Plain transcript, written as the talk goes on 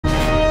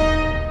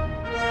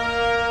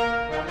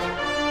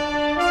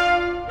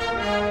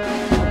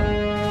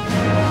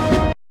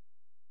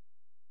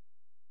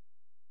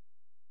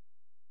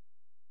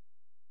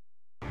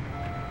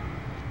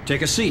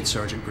Take a seat,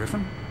 Sergeant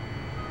Griffin.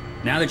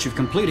 Now that you've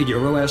completed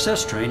your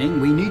OSS training,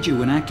 we need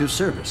you in active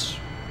service.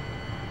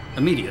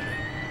 Immediately.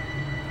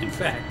 In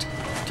fact,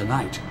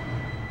 tonight.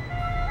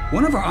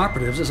 One of our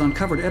operatives has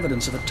uncovered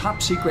evidence of a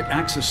top-secret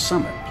Axis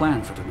summit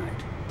planned for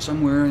tonight,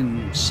 somewhere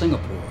in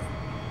Singapore.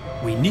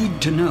 We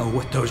need to know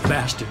what those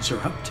bastards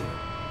are up to.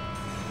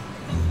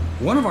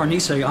 One of our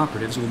Nisei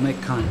operatives will make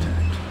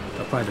contact,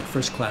 a Private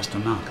First Class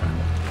Tanaka.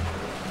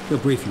 He'll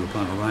brief you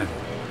upon arrival.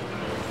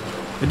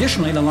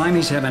 Additionally, the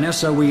Limeys have an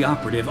SOE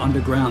operative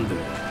underground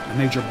there, a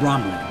Major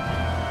Bromley.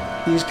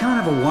 He's kind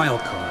of a wild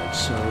card,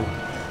 so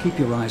keep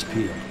your eyes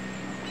peeled.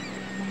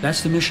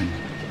 That's the mission.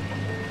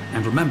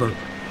 And remember,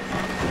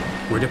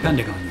 we're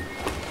depending on you.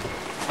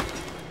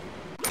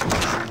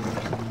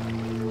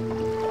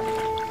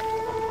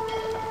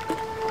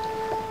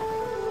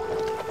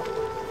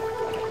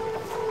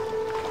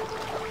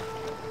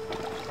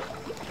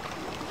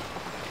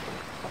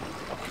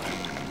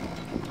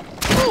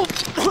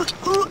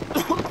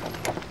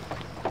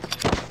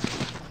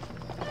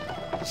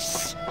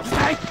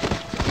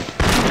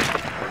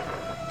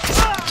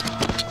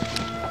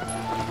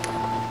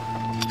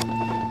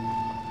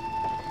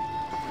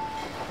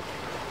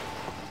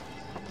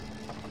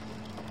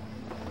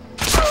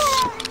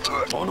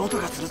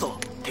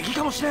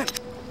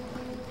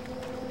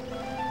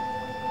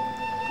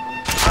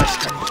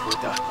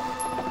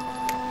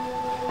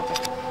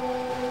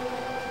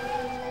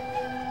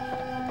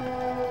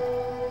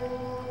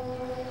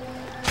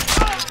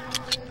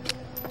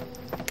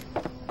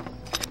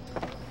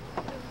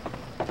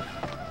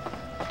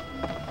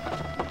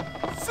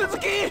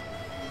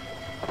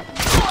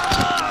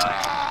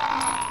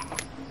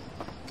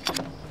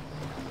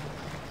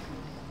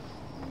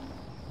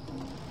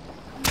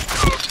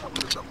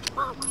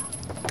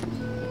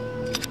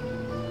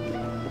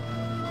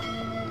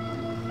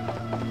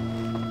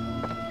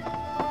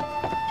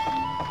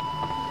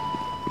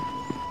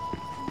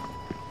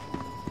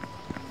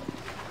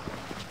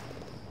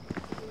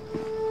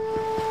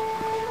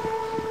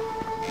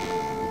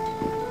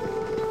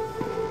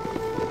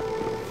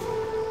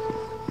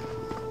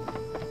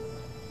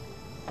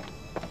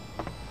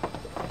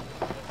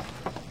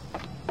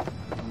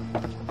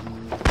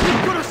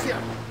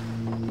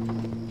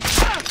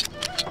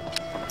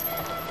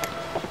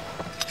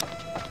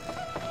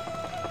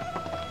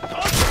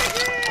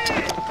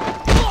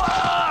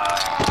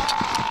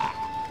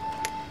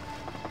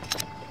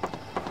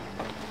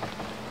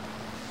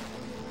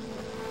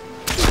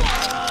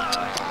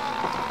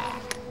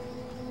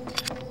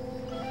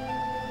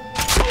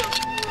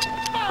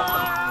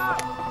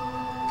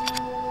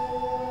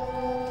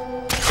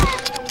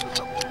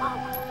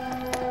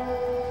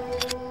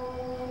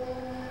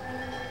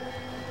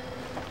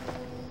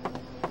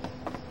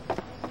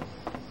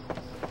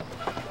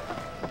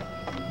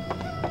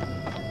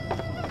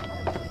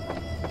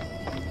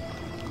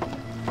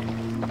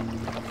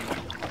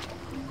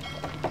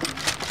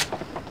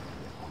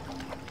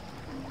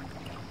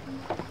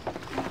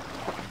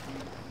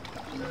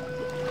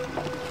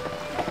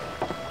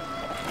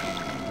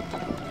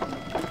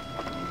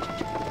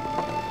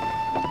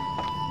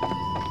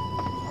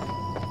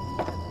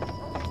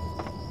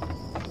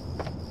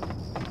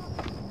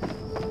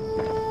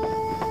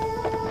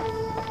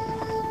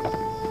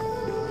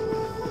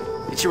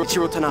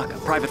 Ichiro Tanaka,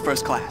 Private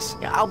First Class.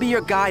 Yeah, I'll be your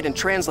guide and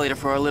translator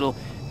for our little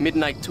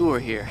midnight tour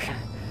here.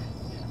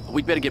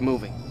 We'd better get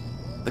moving.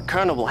 The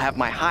Colonel will have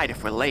my hide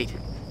if we're late.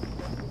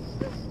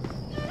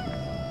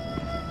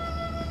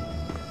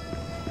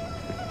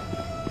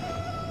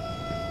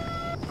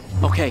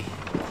 Okay,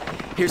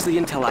 here's the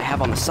intel I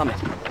have on the summit.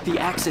 The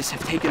Axis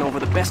have taken over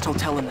the best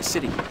hotel in the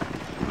city.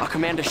 Our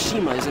commander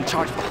Shima is in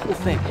charge of the whole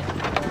thing.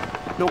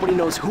 Nobody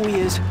knows who he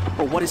is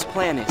or what his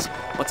plan is,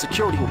 but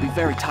security will be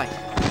very tight.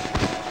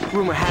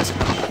 Rumor has it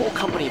that a whole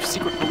company of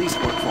secret police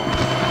work for him.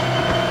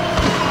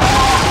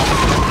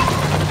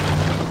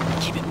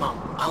 Keep it mum.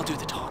 I'll do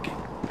the talking.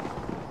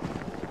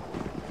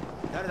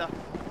 誰だ？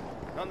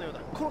何の用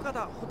だ？この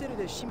方、ホテル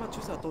で島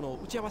中佐との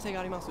打ち合わせが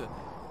あります。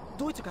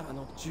ドイツから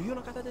の重要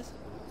な方です。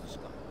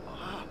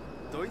あ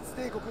あ、ドイツ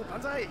帝国万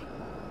歳。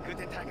グー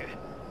テンターグ。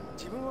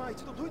自分は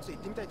一度ドイツへ行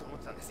ってみたいと思っ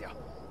てたんですよ。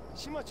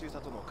島中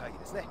佐との会議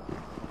ですね。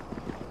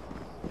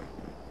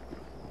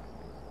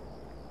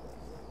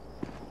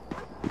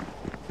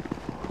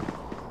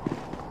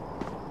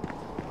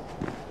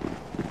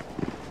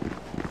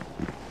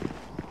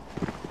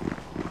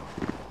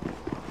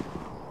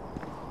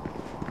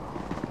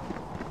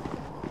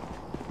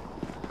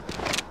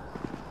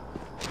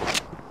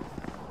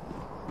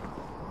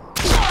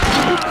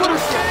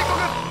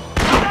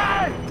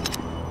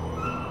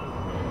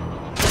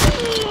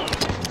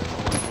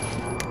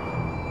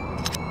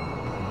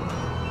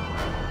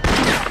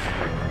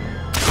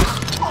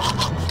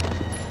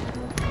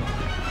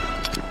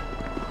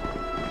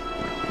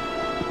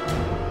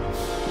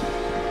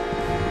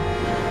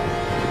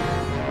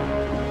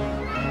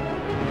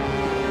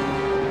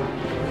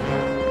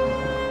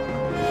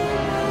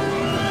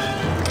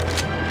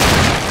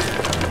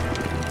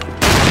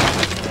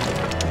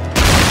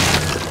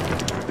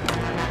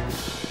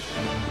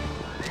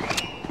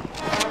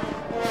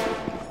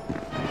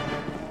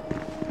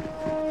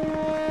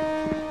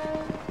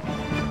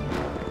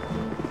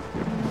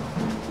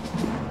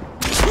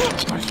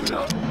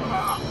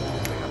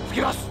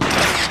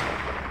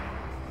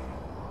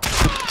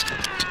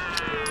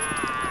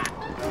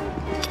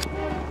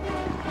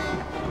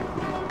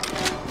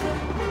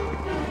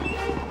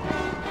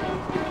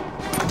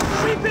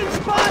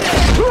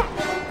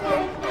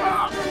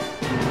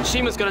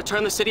Shima's gonna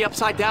turn the city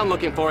upside down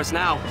looking for us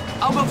now.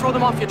 I'll go throw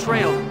them off your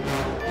trail.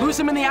 Lose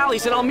them in the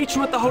alleys and I'll meet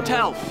you at the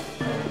hotel.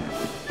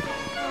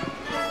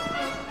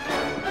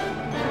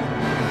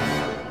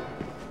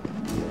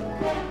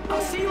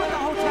 I'll see you at the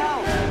hotel.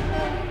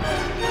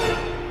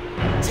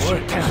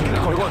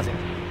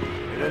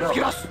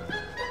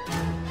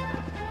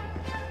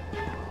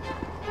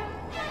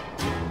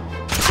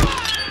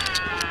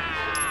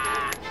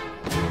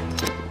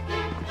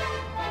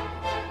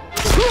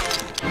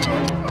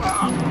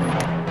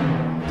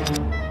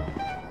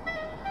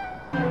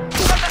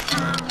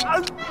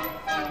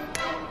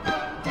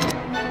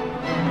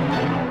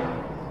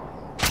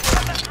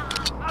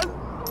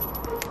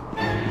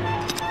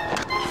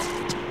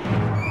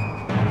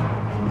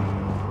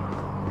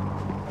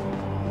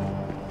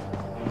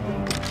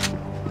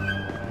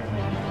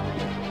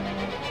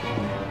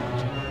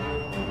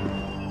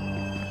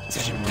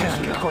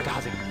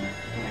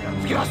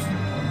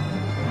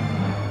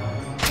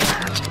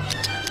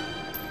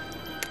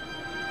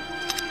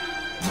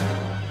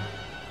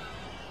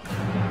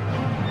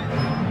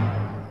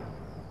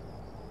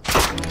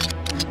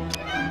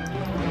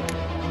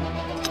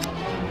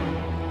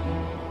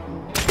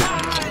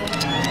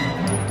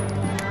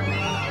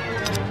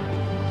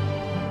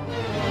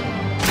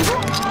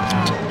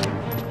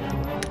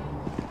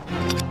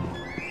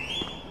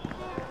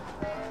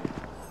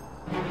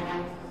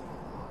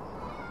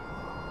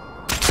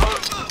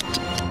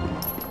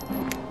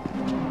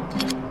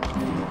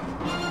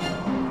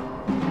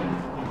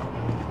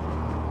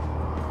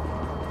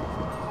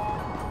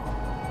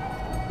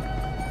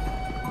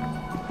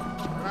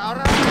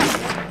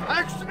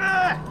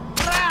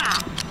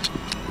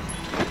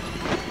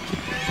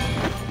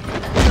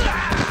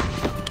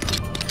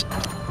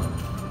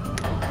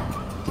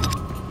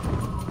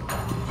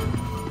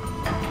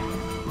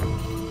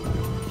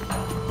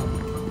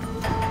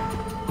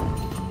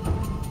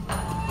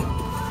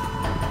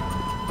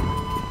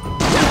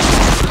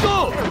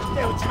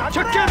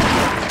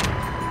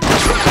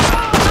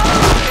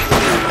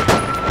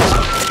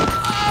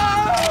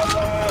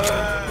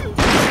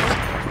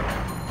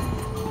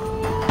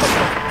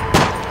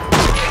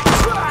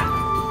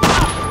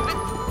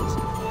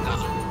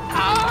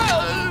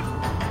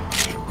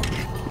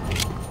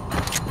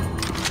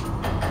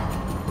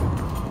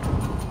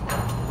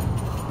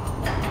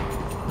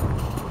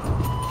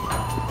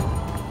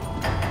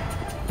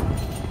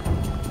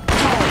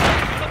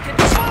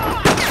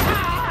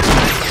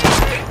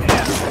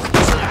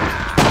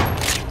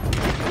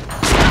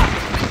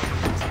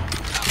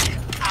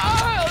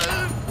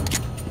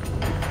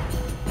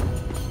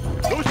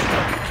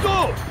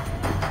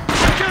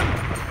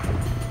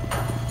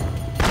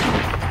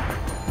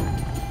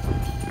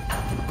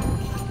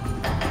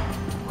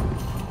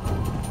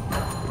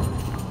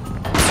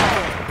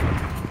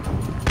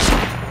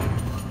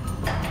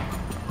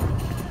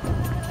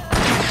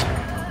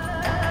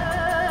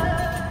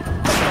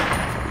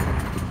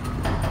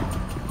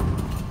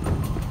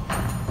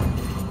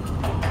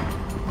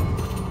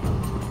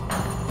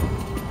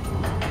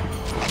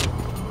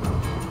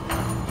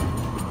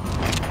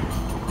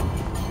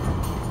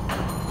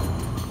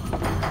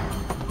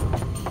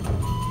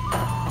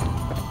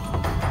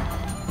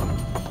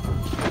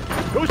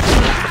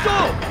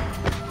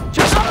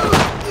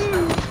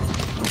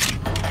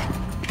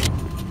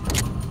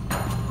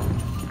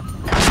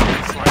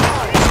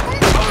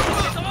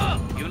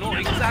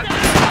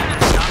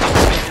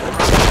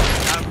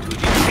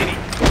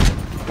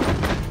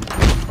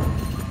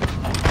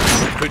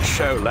 Good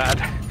show, lad.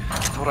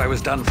 Thought I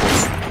was done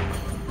for.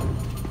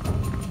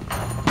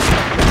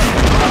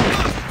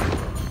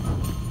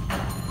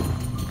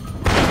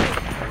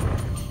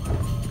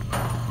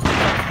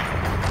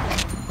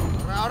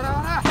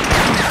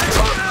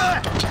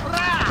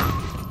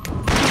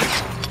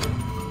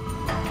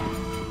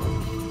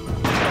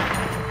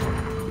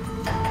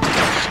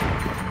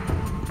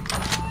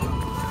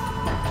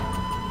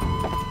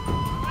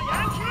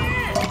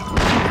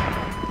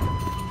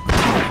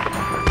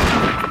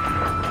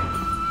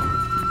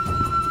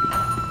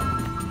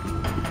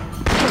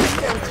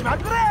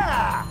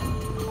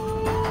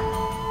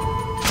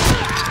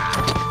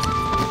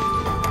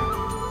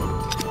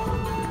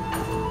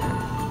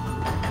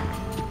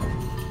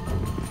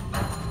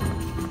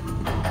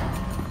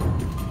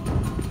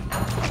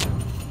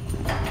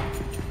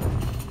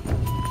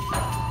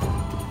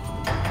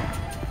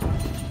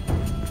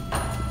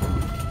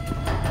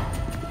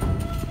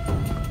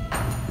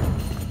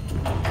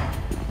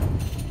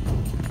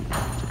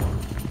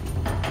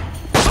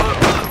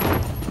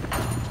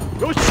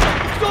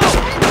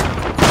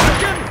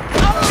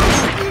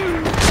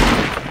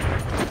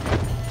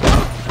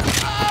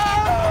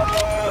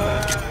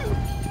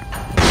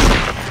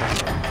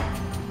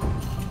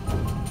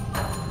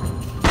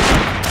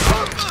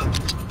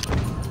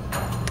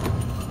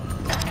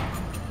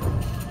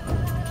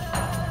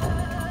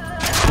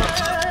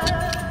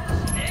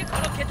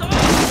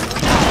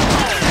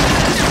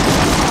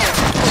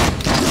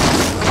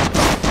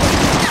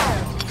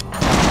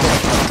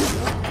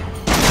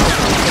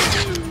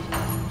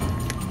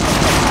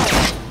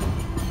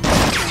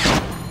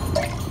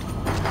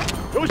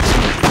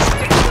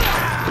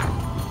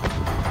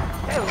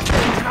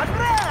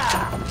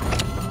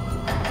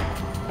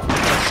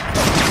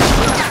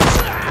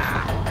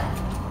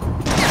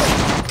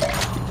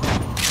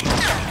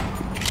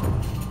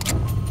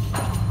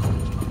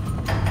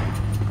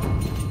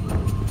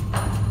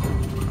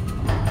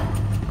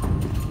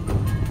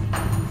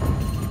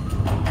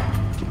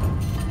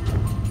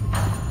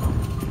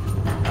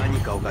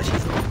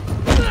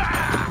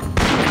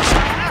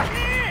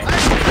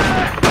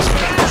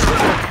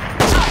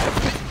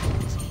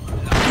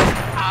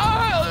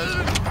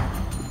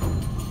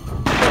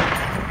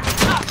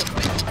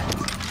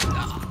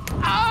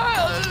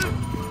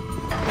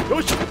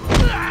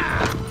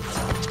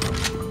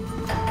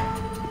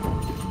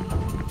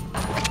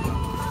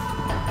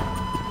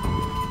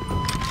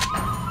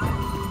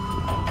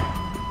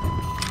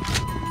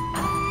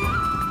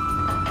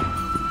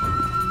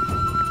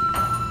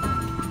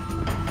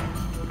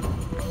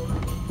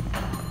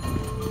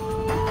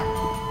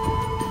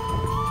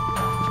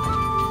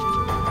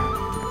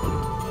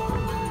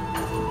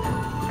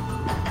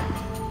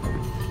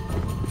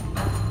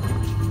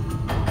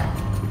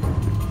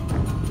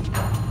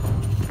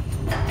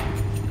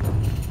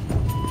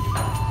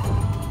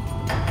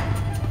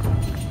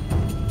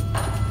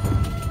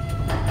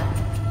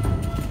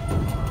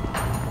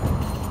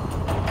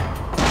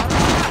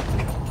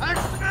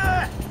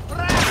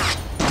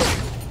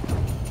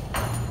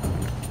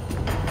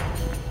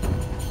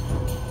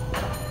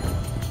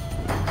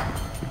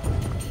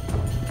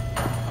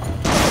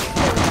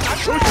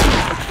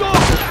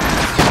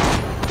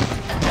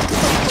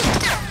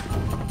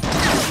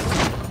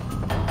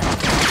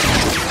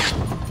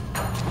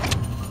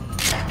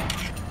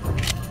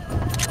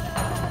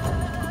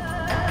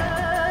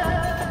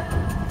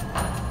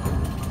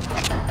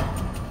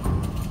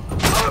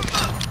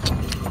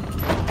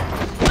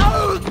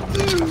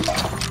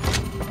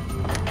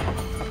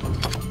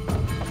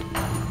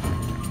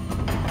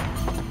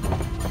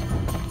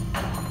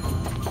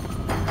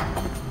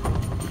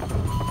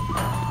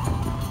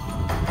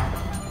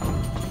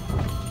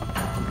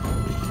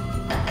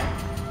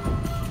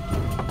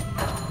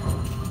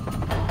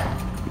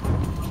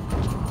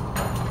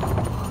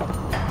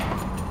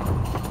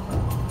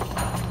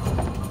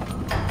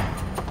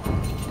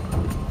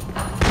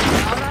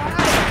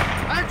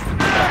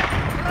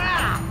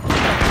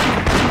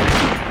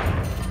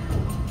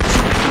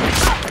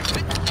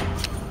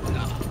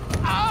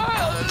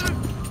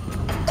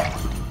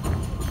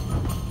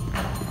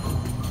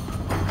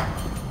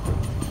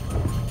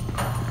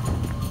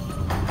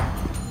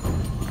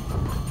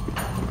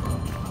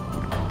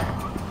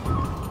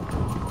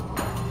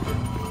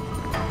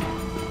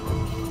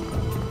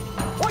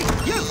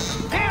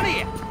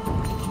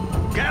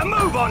 Get a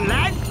move on,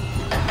 lad!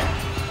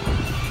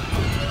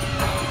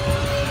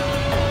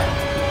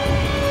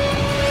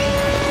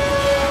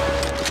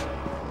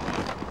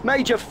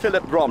 Major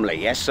Philip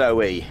Bromley,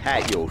 SOE,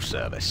 at your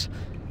service.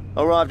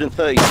 Arrived in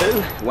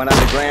 32, went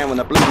underground when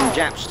the bleeding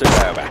Japs took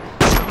over.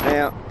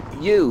 Now,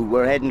 you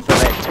were heading for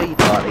that tea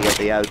party at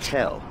the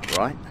hotel,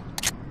 right?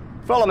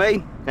 Follow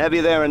me. Have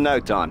you there in no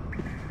time.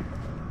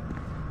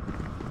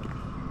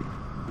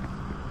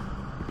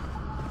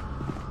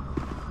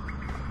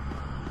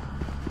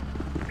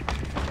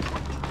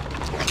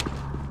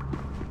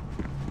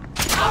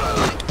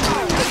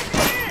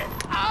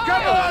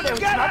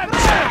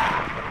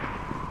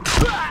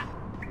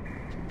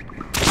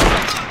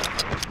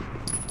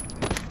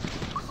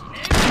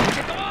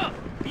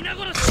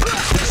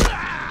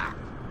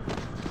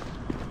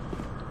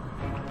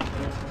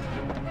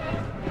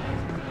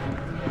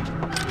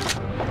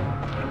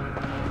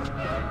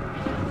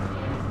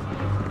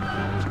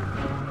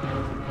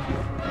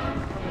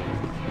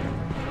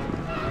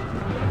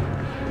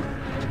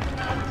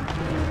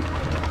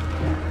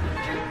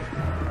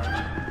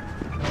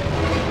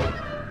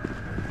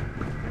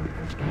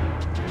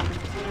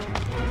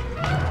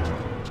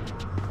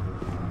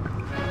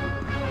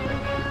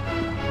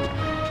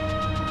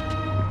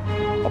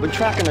 I've been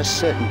tracking a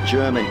certain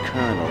German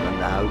colonel in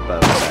the hobo,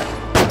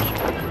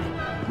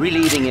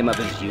 relieving him of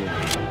his unit.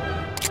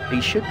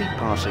 He should be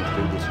passing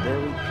through this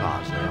very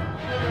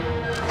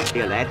plaza.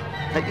 Here, lad,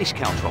 take these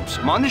caltrops.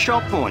 Mind the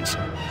sharp points.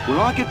 When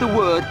I get the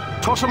word,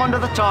 toss them under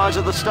the tires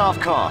of the staff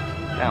car.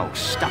 Now,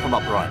 stuff them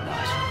up right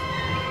nice.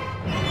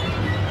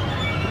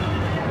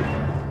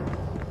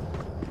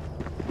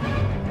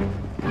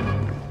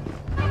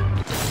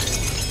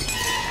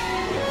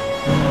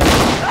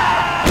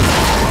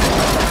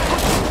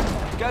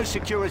 Go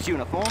secure his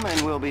uniform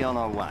and we'll be on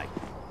our way.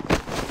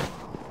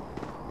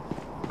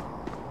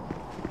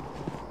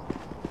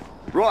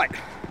 Right.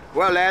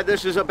 Well, lad,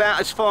 this is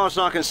about as far as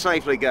I can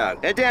safely go.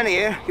 Head down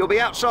here. You'll be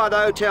outside the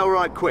hotel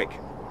right quick.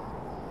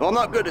 Well, I'm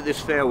not good at this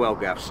farewell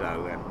guff,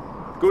 so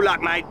good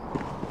luck, mate.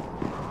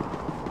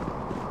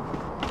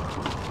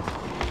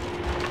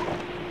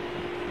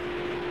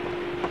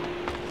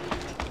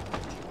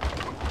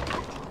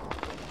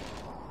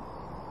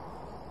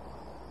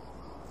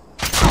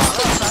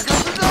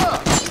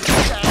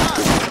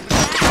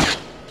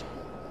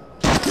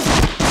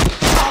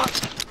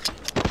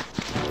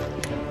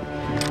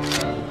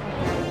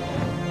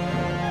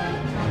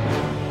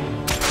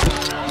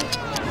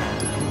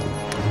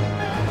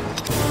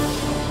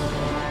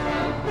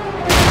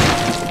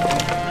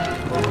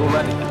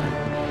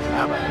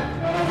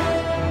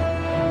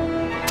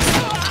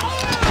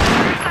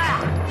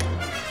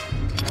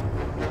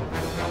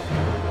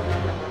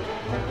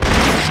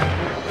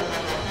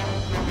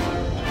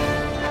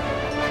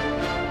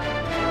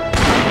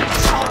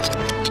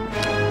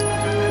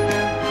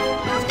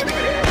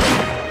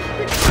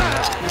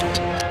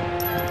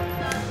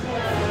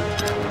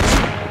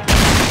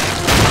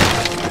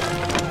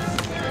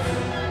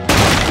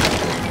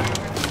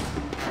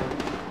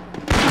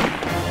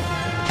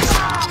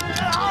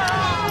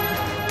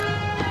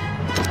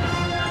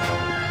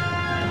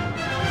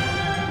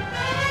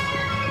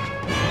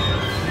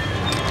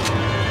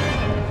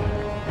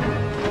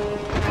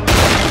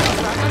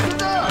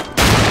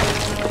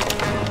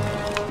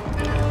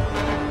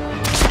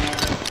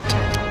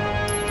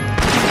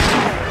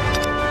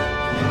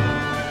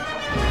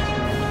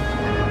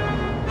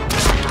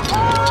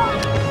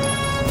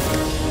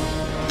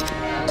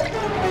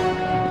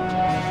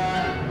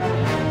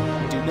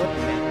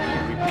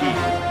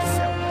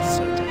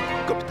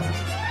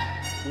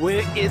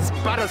 Where is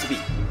Battersby?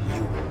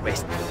 You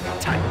waste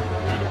time.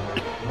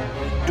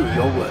 Do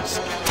your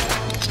worst.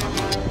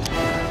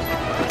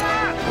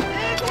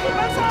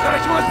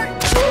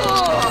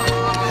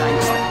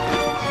 Thanks.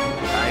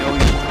 I owe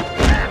you.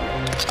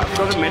 I've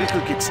got a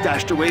medical kit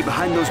stashed away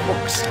behind those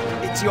books.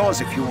 It's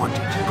yours if you want it.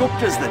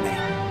 Gupta's the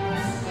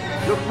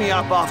name. Look me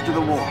up after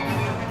the war.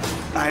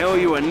 I owe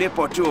you a nip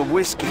or two of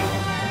whiskey.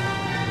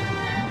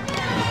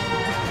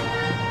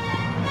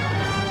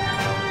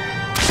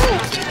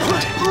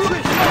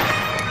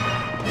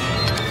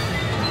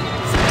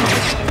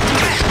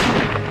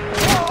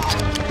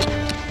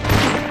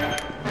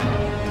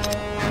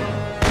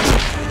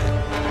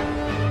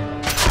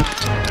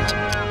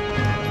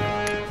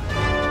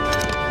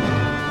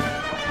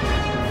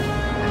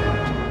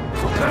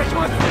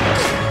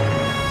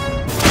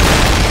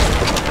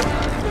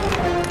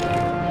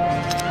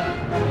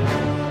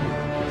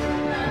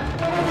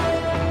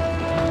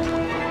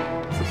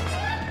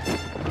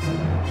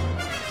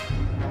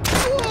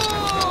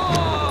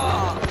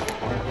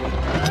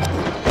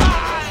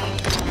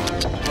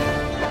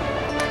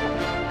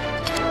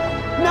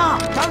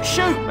 Don't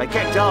shoot! They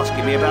kept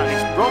asking me about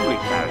this Bromley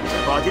character,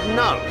 but I didn't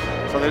know.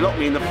 So they locked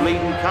me in the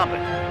bleeding cupboard.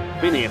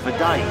 Been here for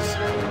days.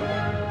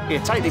 Here,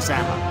 take this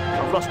ammo.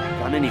 I've lost my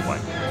gun anyway.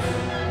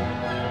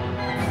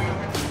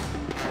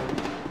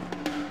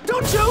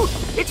 Don't shoot!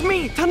 It's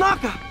me,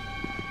 Tanaka!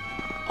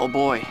 Oh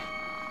boy.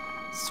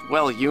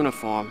 Swell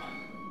uniform.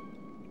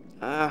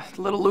 A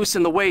little loose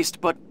in the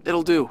waist, but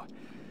it'll do.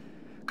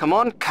 Come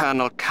on,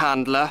 Colonel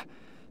Kandler.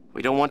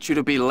 We don't want you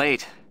to be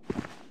late.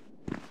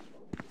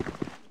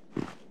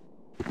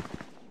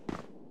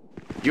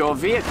 Your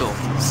vehicle,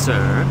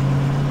 sir.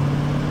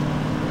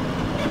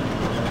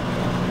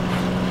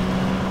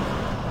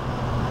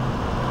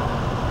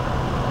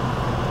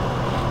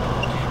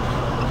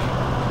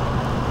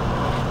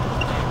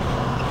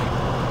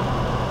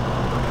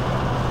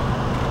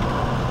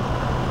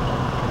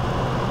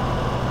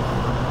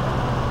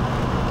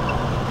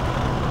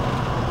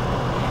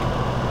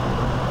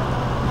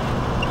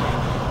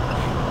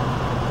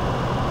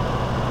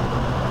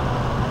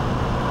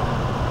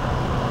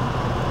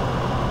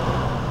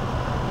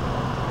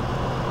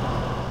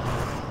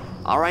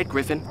 All right,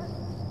 Griffin.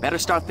 Better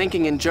start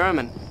thinking in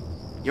German.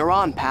 You're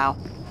on, pal.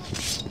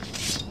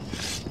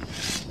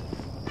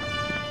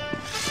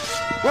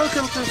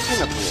 Welcome to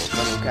Singapore,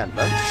 Colonel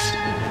Kandler.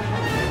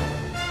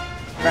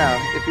 Now,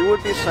 if you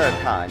would be so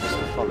kind as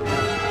to follow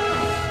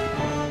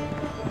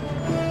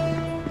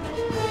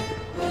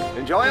me.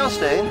 Enjoy your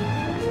stay.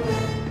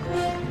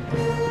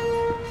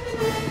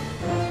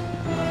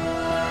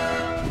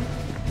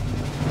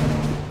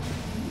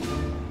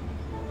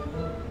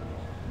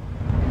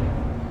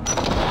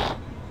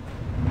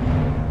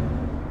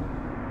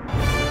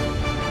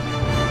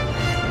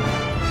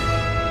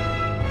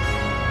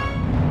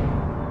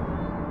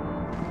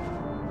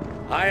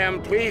 I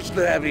am pleased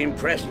to have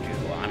impressed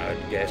you, honored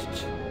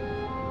guests.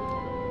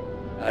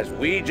 As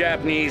we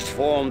Japanese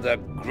form the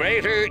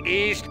Greater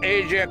East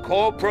Asia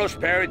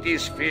Co-Prosperity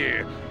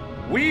Sphere,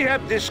 we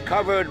have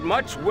discovered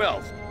much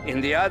wealth in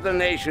the other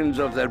nations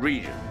of the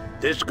region.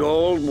 This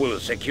gold will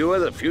secure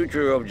the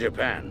future of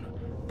Japan.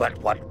 But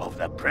what of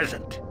the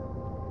present?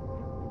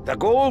 The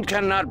gold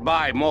cannot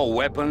buy more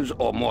weapons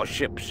or more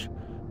ships.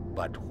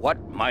 But what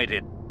might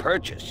it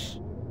purchase?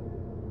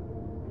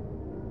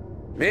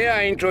 May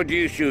I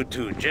introduce you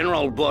to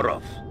General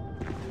Borov?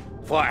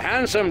 For a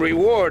handsome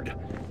reward,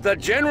 the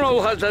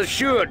General has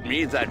assured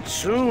me that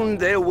soon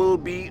there will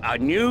be a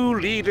new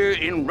leader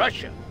in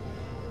Russia.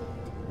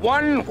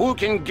 One who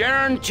can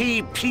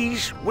guarantee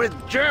peace with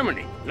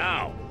Germany.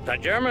 Now, the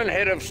German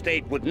head of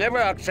state would never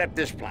accept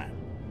this plan.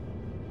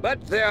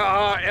 But there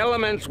are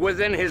elements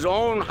within his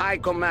own high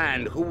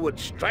command who would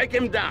strike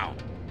him down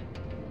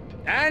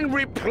and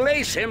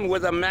replace him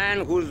with a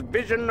man whose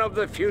vision of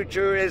the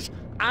future is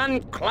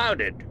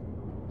unclouded.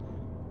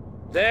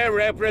 Their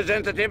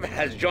representative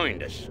has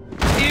joined us.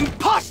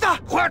 Imposter!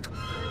 What?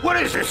 What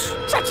is this?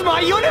 That's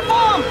my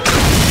uniform!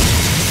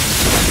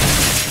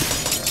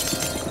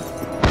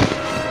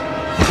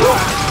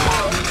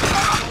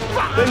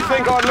 Didn't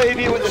think I'd leave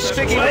you with the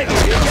sticky leg,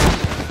 did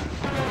you?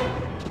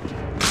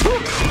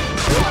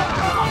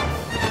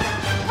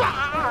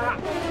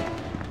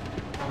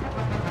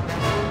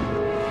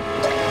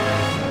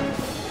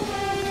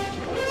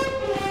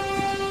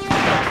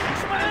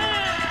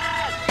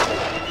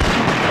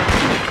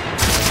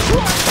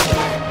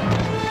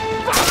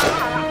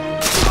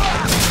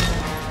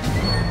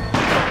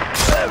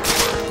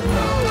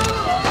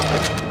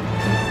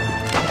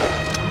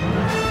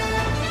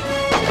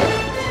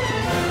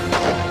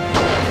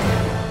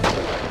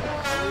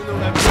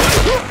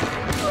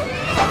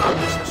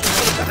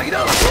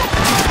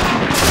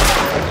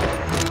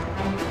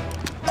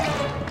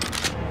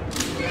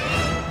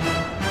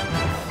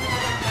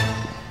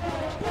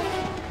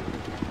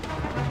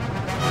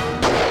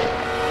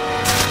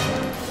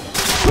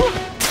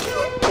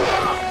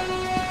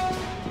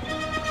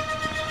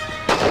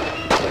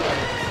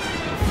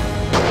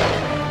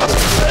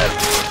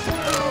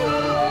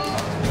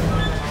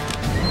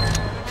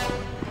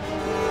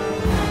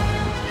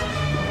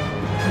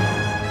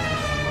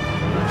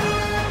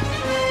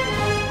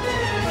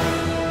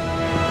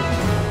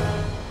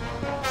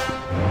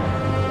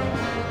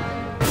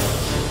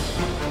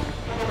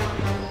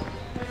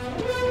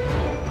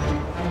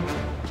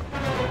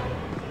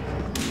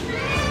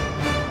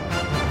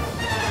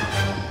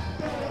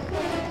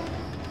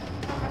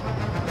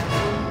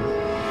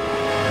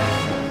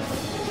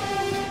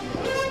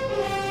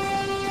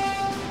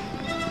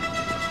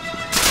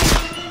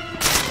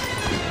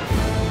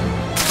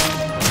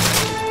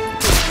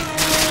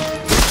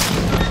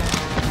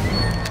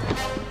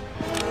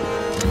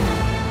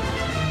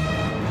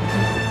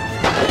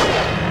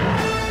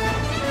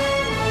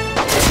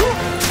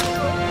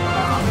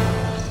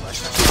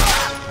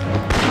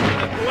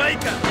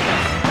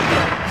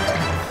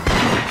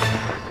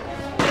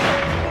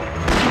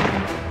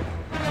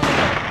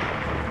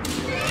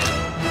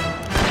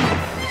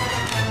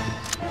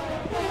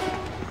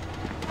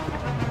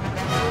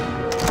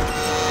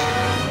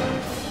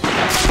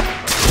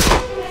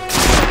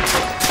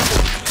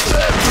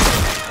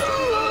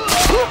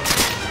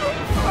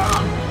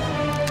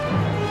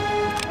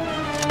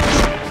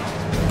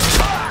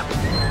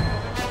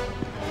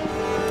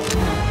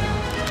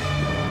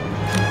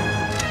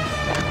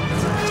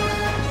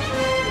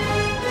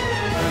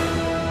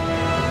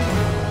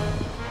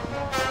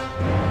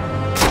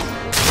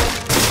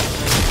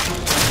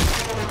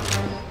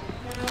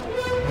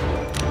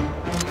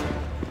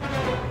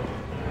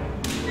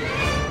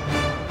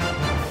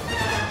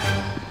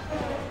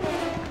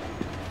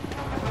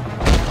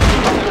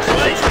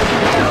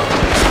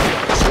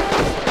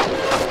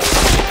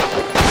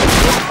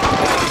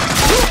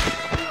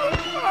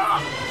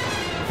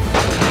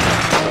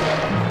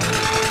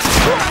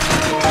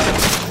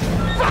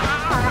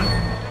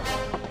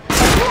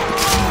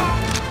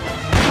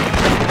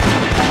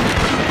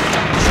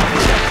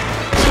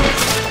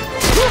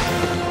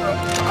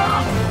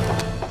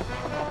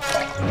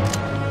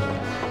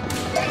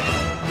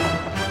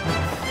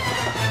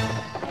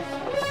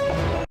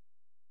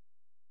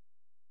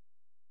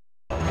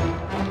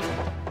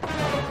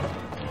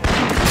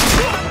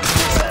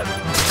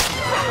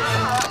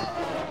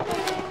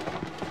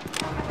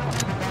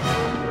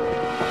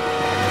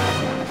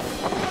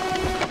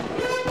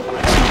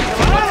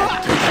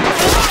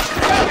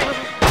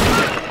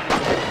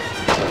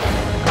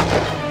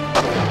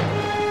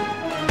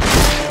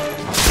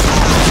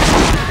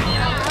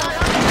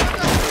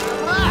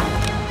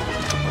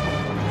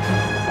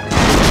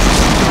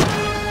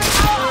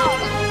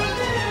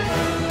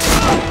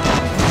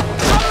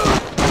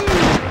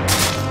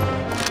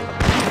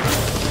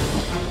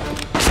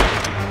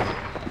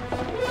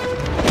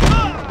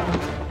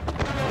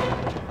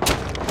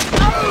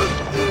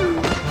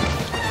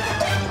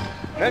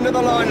 End of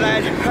the line,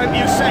 lad. Hope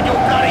you said your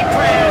bloody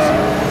prayers.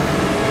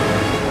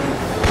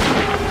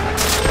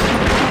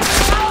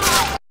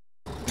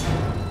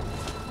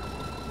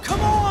 Come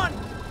on!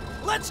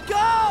 Let's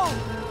go!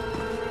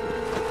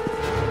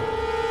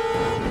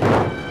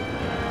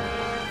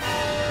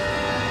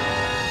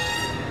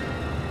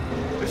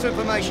 This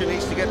information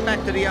needs to get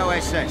back to the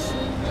OSS.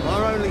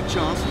 Our only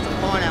chance is to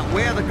find out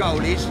where the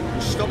gold is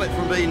and stop it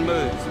from being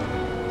moved.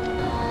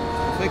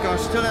 I think I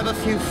still have a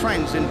few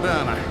friends in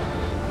Burma.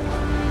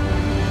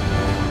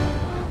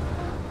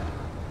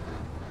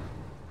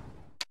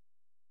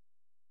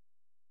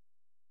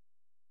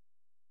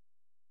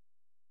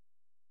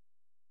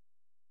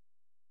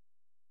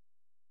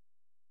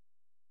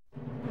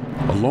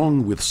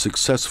 Along with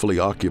successfully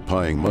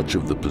occupying much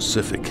of the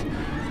Pacific,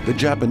 the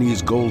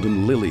Japanese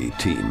Golden Lily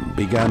team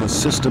began a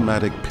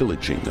systematic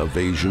pillaging of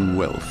Asian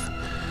wealth.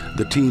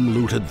 The team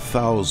looted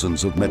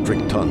thousands of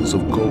metric tons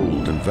of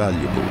gold and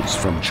valuables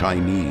from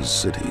Chinese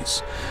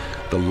cities.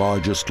 The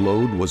largest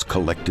load was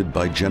collected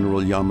by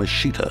General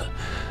Yamashita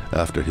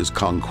after his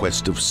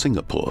conquest of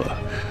Singapore,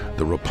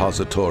 the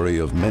repository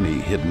of many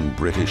hidden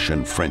British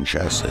and French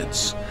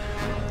assets.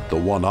 The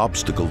one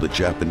obstacle the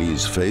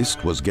Japanese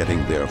faced was getting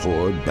their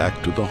hoard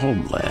back to the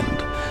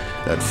homeland.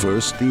 At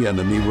first, the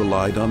enemy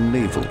relied on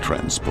naval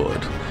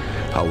transport.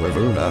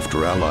 However,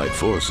 after Allied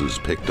forces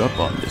picked up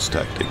on this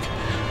tactic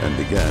and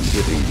began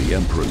hitting the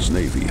Emperor's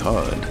navy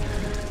hard,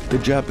 the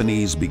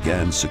Japanese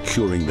began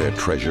securing their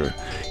treasure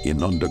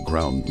in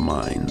underground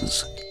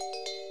mines.